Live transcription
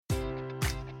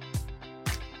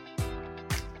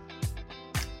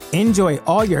Enjoy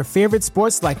all your favorite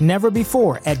sports like never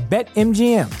before at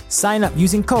BetMGM. Sign up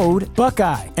using code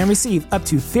Buckeye and receive up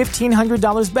to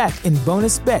 $1,500 back in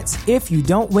bonus bets if you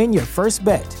don't win your first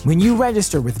bet. When you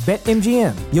register with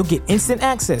BetMGM, you'll get instant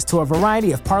access to a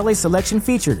variety of parlay selection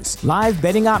features, live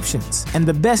betting options, and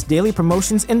the best daily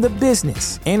promotions in the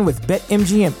business. And with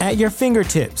BetMGM at your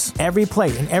fingertips, every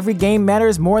play and every game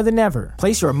matters more than ever.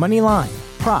 Place your money line,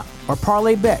 prop, or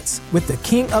parlay bets with the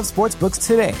king of sportsbooks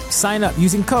today. Sign up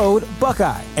using code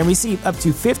Buckeye and receive up to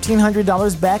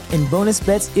 $1,500 back in bonus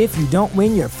bets if you don't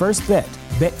win your first bet.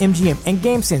 BetMGM and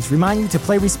GameSense remind you to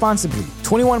play responsibly.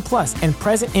 21 plus and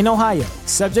present in Ohio,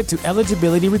 subject to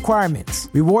eligibility requirements.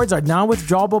 Rewards are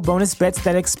non-withdrawable bonus bets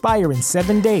that expire in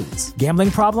 7 days. Gambling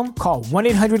problem? Call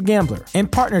 1-800-GAMBLER. In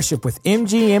partnership with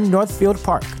MGM Northfield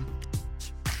Park.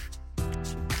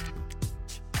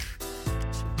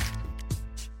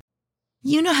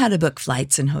 You know how to book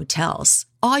flights and hotels.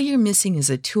 All you're missing is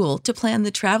a tool to plan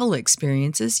the travel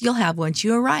experiences you'll have once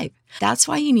you arrive. That's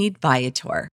why you need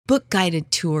Viator. Book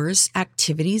guided tours,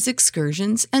 activities,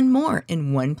 excursions, and more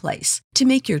in one place to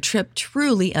make your trip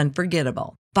truly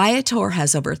unforgettable. Viator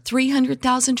has over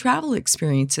 300,000 travel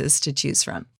experiences to choose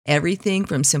from. Everything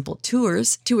from simple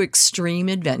tours to extreme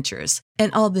adventures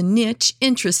and all the niche,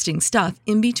 interesting stuff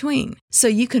in between. So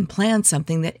you can plan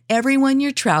something that everyone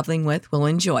you're traveling with will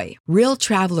enjoy. Real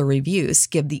traveler reviews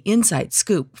give the inside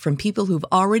scoop from people who've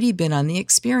already been on the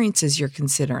experiences you're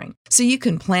considering. So you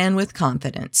can plan with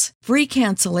confidence. Free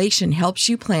cancellation helps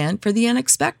you plan for the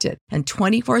unexpected. And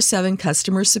 24/7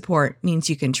 customer support means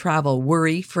you can travel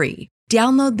worry-free.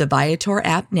 Download the Viator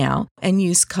app now and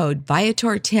use code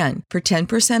Viator10 for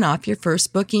 10% off your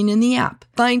first booking in the app.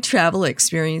 Find travel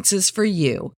experiences for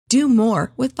you. Do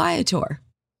more with Viator.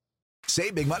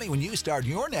 Save big money when you start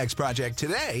your next project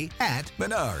today at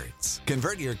Menards.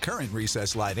 Convert your current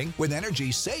recessed lighting with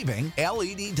energy-saving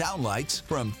LED downlights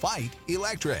from Fight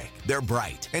Electric. They're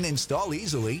bright and install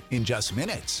easily in just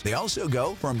minutes. They also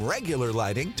go from regular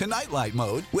lighting to nightlight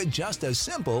mode with just a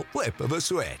simple flip of a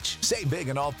switch. Save big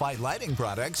on all Fight lighting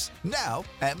products now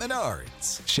at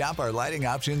Menards. Shop our lighting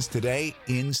options today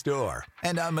in-store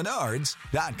and on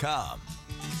Menards.com.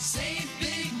 Save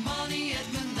big money at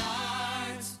Menards.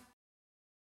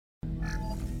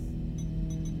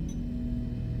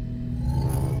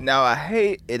 Now, I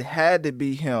hate it had to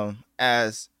be him,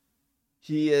 as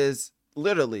he is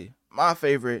literally my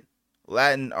favorite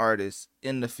Latin artist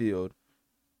in the field,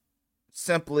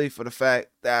 simply for the fact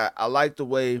that I like the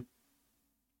way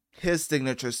his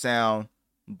signature sound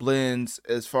blends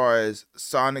as far as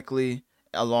sonically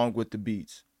along with the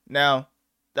beats. Now,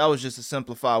 that was just a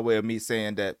simplified way of me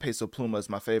saying that Peso Pluma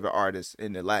is my favorite artist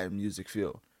in the Latin music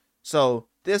field. So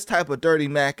this type of dirty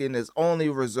macking is only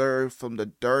reserved for the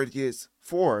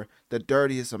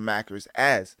dirtiest of mackers,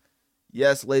 as,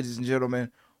 yes, ladies and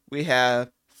gentlemen, we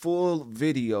have full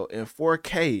video in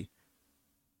 4K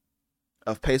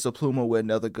of Peso Pluma with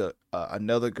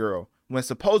another girl, when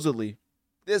supposedly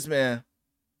this man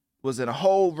was in a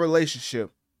whole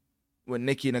relationship with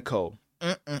Nicki Nicole.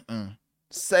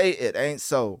 Say it ain't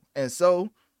so. And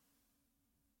so,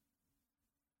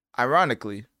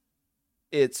 ironically,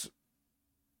 it's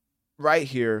right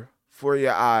here for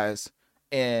your eyes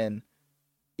and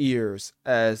ears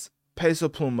as Peso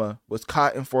Pluma was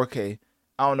caught in 4K.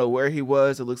 I don't know where he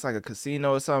was. It looks like a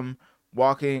casino or something,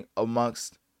 walking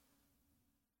amongst,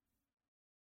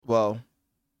 well,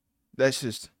 let's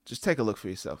just take a look for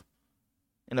yourself.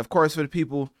 And of course, for the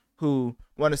people who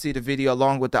want to see the video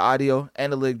along with the audio,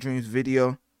 Analytic Dreams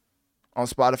video on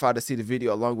Spotify to see the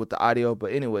video along with the audio.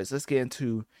 But anyways, let's get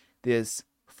into this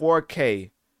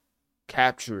 4K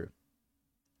capture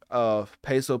of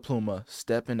Peso Pluma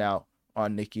stepping out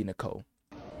on Nicki Nicole.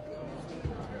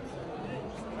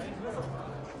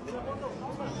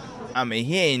 I mean,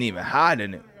 he ain't even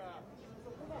hiding it.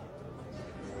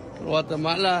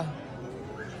 Guatemala.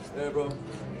 Hey, bro.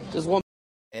 Just one.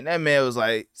 And that man was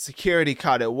like, security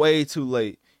caught it way too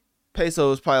late. Peso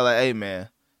was probably like, hey, man,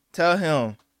 tell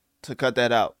him to cut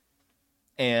that out.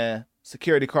 And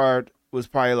security guard was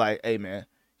probably like, hey, man,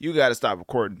 you got to stop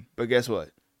recording. But guess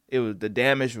what? The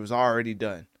damage was already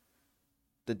done.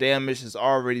 The damage has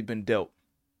already been dealt.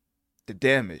 The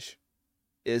damage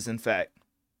is, in fact,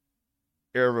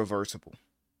 irreversible.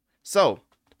 So,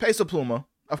 Peso Pluma,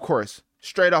 of course,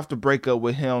 straight off the breakup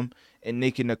with him and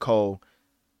Nicki Nicole,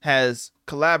 has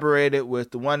collaborated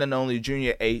with the one and only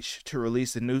Junior H to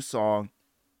release a new song.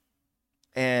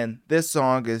 And this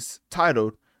song is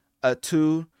titled A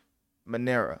Tu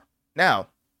Manera. Now,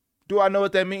 do I know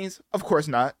what that means? Of course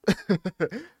not.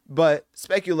 But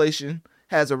speculation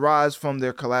has arisen from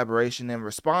their collaboration in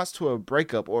response to a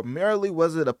breakup, or merely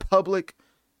was it a public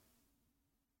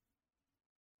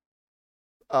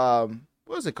what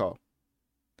was it called?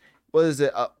 Was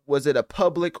it a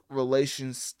public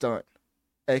relations stunt,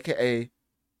 aka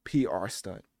PR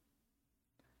stunt?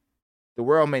 The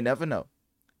world may never know,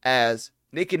 as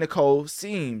Nicki Nicole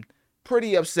seemed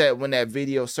pretty upset when that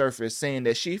video surfaced, saying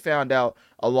that she found out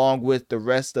along with the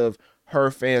rest of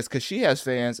her fans, because she has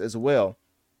fans as well.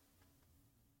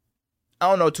 I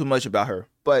don't know too much about her,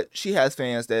 but she has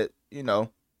fans that,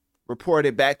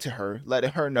 reported back to her,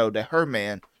 letting her know that her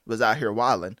man was out here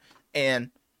wilding. And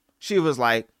she was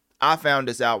like, I found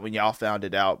this out when y'all found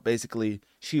it out. Basically,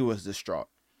 she was distraught.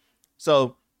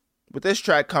 So with this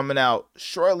track coming out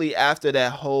shortly after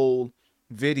that whole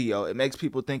video, it makes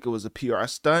people think it was a PR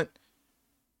stunt.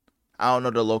 I don't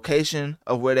know the location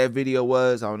of where that video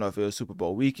was. I don't know if it was Super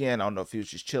Bowl weekend. I don't know if he was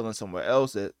just chilling somewhere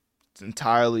else that's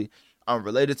entirely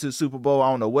unrelated to the Super Bowl.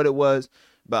 I don't know what it was,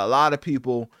 but a lot of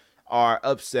people are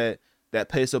upset that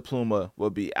Peso Pluma will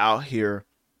be out here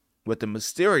with a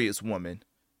mysterious woman,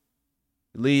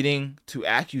 leading to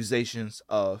accusations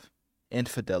of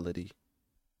infidelity.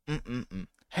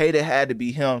 Hate it had to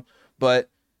be him, but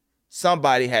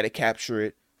somebody had to capture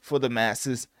it for the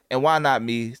masses, and why not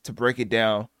me to break it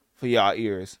down for y'all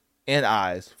ears and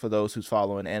eyes for those who's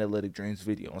following Analytic Dreams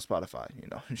video on Spotify.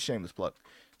 Shameless plug.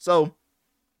 So,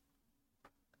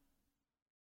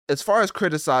 as far as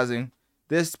criticizing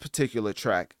this particular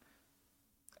track,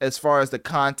 as far as the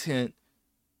content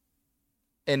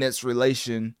and its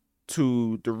relation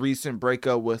to the recent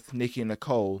breakup with Nicki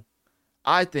Nicole,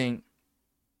 I think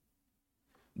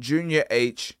Junior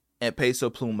H and Peso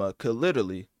Pluma could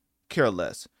literally care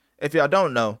less. If y'all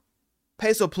don't know,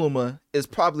 Peso Pluma is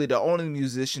probably the only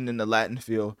musician in the Latin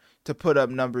field to put up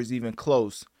numbers even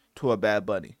close to a Bad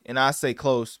Bunny. And I say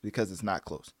close because it's not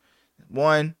close.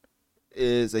 One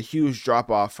is a huge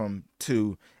drop off from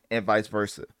two and vice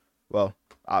versa. Well,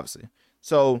 obviously.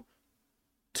 So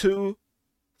 2,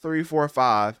 3, 4,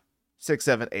 5, 6,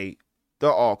 7, 8,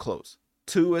 they're all close.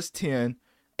 2 is 10,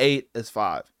 8 is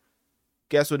 5.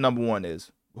 Guess what number 1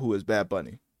 is? Who is Bad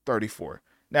Bunny? 34.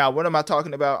 Now, what am I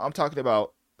talking about? I'm talking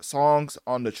about songs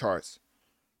on the charts.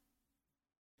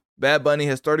 Bad Bunny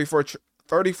has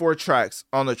 34 tracks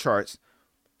on the charts.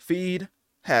 Feed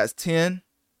has 10,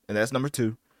 and that's number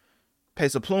 2.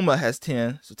 Peso Pluma has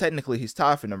 10, so technically he's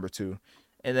tied for number 2.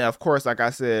 And then, of course, like I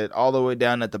said, all the way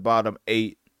down at the bottom,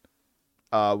 8,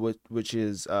 which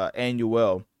is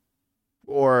Anuel.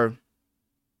 Or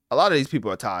a lot of these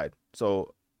people are tied.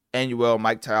 So Anuel,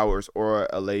 Mike Towers, or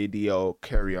Eladio,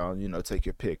 Carry On, take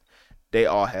your pick. They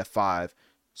all have 5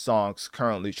 songs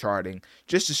currently charting,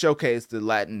 just to showcase the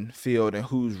Latin field and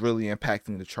who's really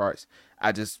impacting the charts.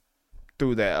 I just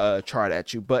threw that chart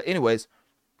at you. But anyways,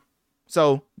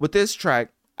 so with this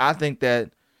track, I think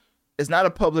that it's not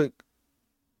a public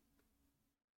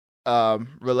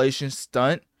relations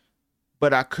stunt,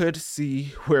 but I could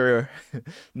see where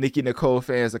Nicki Nicole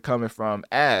fans are coming from,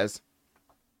 as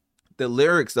the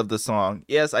lyrics of the song.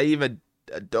 Yes, I even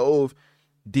dove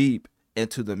deep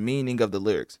into the meaning of the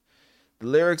lyrics. The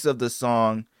lyrics of the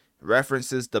song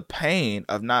references the pain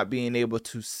of not being able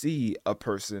to see a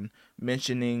person,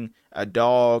 mentioning a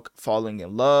dog falling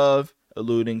in love,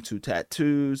 alluding to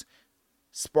tattoos,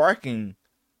 sparking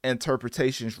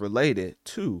interpretations related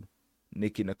to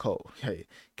Nicki Nicole. Hey,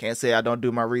 can't say I don't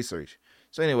do my research.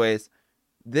 So anyways,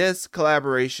 this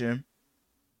collaboration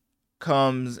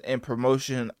comes in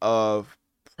promotion of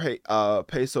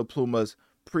Peso Pluma's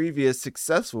previous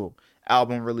successful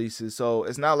album releases. So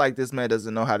it's not like this man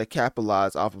doesn't know how to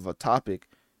capitalize off of a topic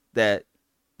that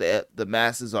the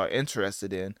masses are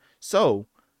interested in. So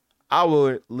I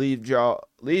would leave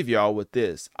y'all with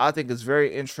this. I think it's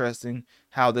very interesting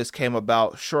how this came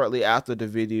about shortly after the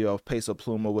video of Peso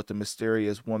Pluma with the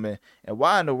mysterious woman. And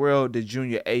why in the world did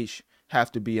Junior H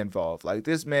have to be involved? Like,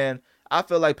 this man, I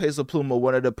feel like Peso Pluma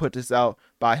wanted to put this out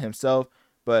by himself,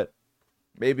 but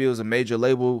maybe it was a major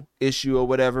label issue or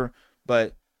whatever.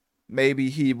 But maybe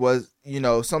he was,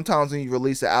 sometimes when you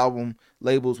release an album,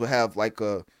 labels will have like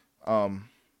a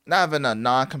not even a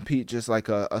non-compete, just like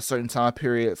a certain time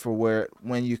period for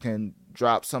when you can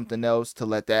drop something else to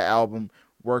let that album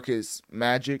work its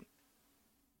magic.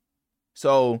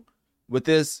 So with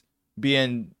this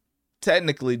being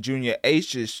technically Junior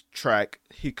H's track,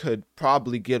 he could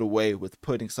probably get away with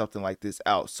putting something like this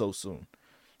out so soon.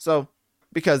 So,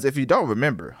 because if you don't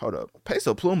remember, hold up,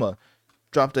 Peso Pluma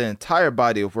dropped the entire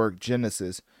body of work,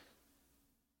 Genesis,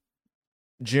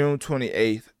 June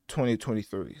 28th,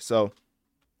 2023. So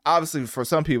obviously, for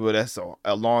some people, that's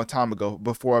a long time ago.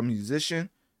 But for a musician,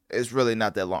 it's really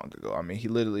not that long ago. I mean, he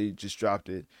literally just dropped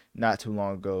it not too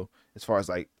long ago, as far as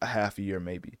like a half a year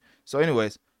maybe. So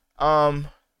anyways,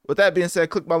 with that being said,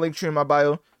 click my link tree in my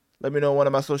bio. Let me know on one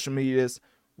of my social medias.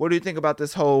 What do you think about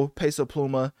this whole Peso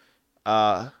Pluma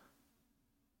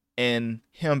and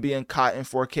him being caught in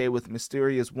 4K with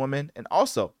mysterious woman? And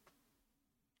also,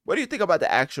 what do you think about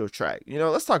the actual track?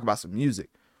 Let's talk about some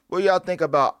music. What do y'all think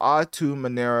about R2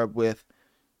 Manera with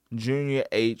Junior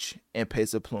H and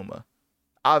Peso Pluma?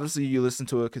 Obviously, you listen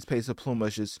to it because Peso Pluma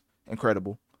is just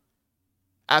incredible.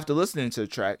 After listening to the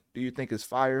track, do you think it's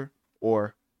fire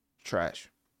or trash?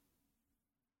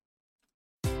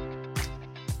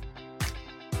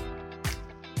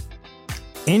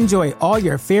 Enjoy all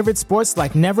your favorite sports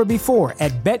like never before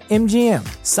at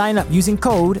BetMGM. Sign up using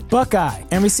code Buckeye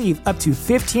and receive up to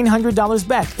 $1,500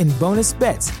 back in bonus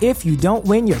bets if you don't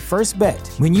win your first bet.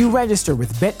 When you register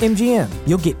with BetMGM,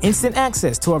 you'll get instant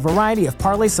access to a variety of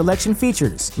parlay selection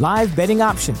features, live betting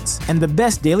options, and the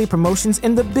best daily promotions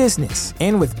in the business.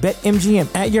 And with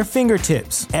BetMGM at your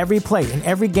fingertips, every play and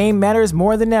every game matters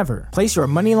more than ever. Place your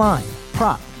money line,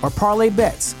 prop, or parlay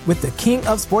bets with the king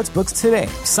of sportsbooks today.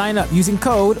 Sign up using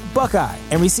code Buckeye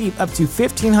and receive up to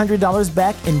 $1,500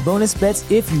 back in bonus bets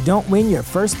if you don't win your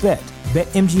first bet.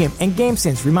 BetMGM and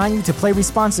GameSense remind you to play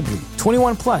responsibly.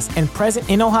 21 plus and present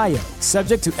in Ohio,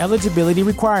 subject to eligibility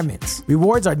requirements.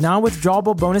 Rewards are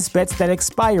non-withdrawable bonus bets that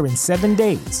expire in 7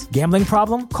 days. Gambling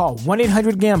problem? Call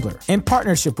 1-800-GAMBLER in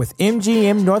partnership with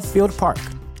MGM Northfield Park.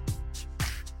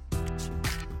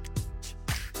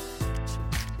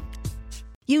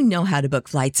 You know how to book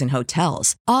flights and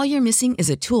hotels. All you're missing is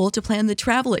a tool to plan the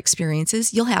travel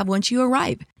experiences you'll have once you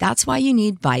arrive. That's why you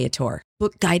need Viator.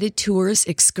 Book guided tours,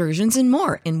 excursions, and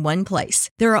more in one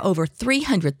place. There are over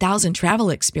 300,000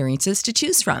 travel experiences to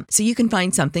choose from, so you can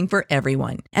find something for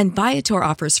everyone. And Viator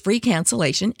offers free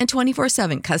cancellation and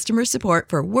 24/7 customer support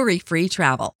for worry-free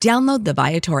travel. Download the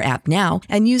Viator app now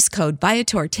and use code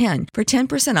Viator10 for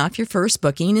 10% off your first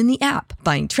booking in the app.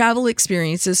 Find travel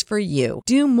experiences for you.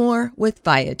 Do more with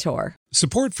Viator.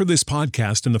 Support for this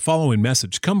podcast and the following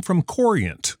message come from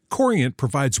Corient. Corient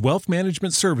provides wealth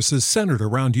management services centered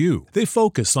around you. They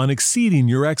focus on exceeding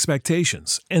your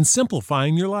expectations and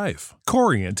simplifying your life.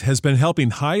 Corient has been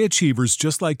helping high achievers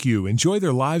just like you enjoy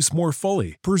their lives more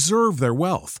fully, preserve their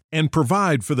wealth, and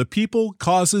provide for the people,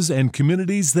 causes, and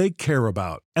communities they care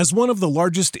about. As one of the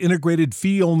largest integrated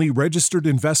fee-only registered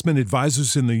investment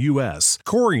advisors in the U.S.,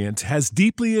 Corient has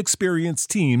deeply experienced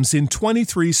teams in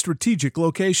 23 strategic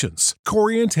locations.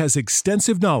 Corient has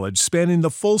extensive knowledge spanning the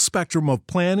full spectrum of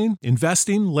planning,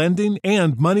 investing, lending,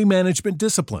 and money management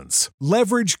disciplines.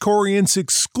 Leverage Corient's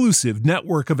exclusive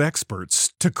network of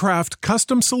experts to craft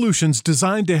custom solutions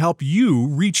designed to help you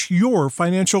reach your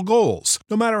financial goals,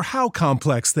 no matter how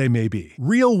complex they may be.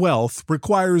 Real wealth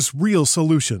requires real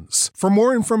solutions. For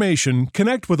more information,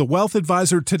 connect with a wealth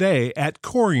advisor today at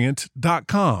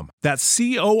Corient.com. That's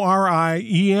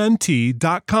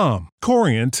Corient.com.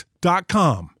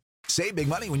 Corient.com. Save big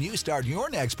money when you start your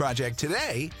next project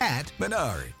today at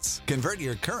Menards. Convert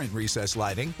your current recessed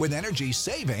lighting with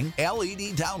energy-saving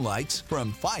LED downlights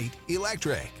from Fight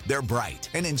Electric. They're bright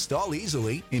and install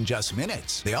easily in just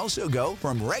minutes. They also go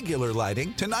from regular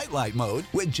lighting to nightlight mode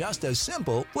with just a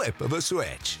simple flip of a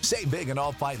switch. Save big on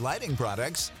all Fight lighting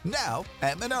products now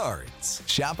at Menards.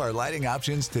 Shop our lighting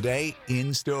options today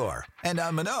in-store and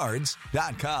on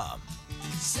Menards.com.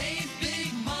 Save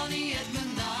big money at Menards.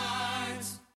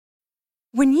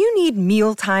 When you need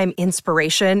mealtime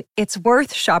inspiration, it's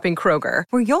worth shopping Kroger,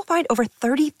 where you'll find over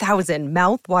 30,000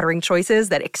 mouth-watering choices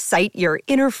that excite your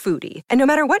inner foodie. And no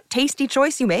matter what tasty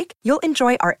choice you make, you'll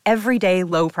enjoy our everyday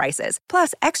low prices,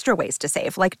 plus extra ways to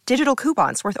save, like digital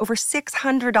coupons worth over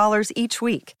 $600 each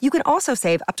week. You can also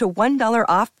save up to $1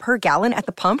 off per gallon at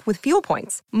the pump with fuel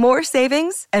points. More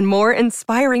savings and more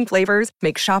inspiring flavors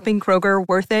make shopping Kroger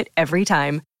worth it every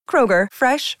time. Kroger,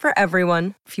 fresh for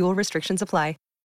everyone. Fuel restrictions apply.